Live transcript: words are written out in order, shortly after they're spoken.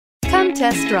Come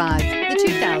test drive the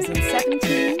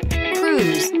 2017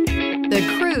 Cruze. The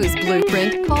Cruze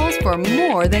blueprint calls for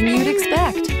more than you'd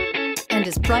expect and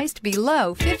is priced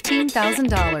below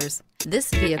 $15,000. This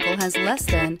vehicle has less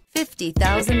than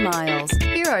 50,000 miles.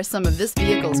 Here are some of this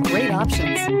vehicle's great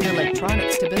options: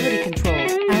 electronic stability control,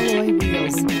 alloy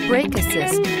wheels, brake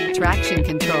assist, traction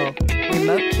control,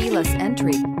 remote keyless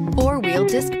entry, four-wheel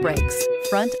disc brakes,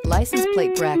 front license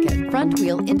plate bracket, front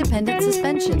wheel independent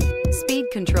suspension, speed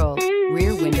control,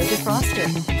 rear window defroster.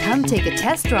 Come take a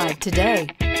test drive today.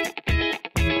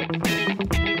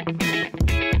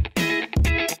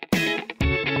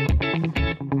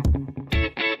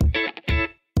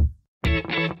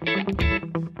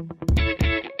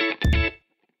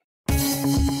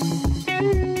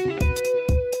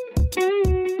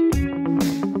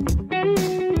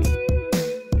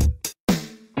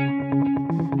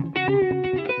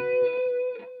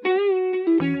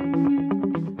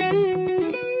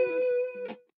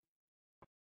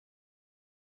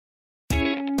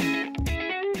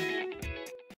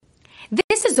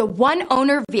 This is a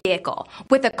one-owner vehicle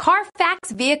with a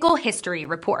Carfax Vehicle History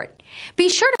Report. Be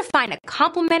sure to find a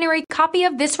complimentary copy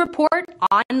of this report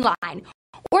online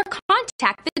or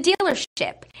contact the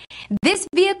dealership. This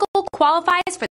vehicle qualifies for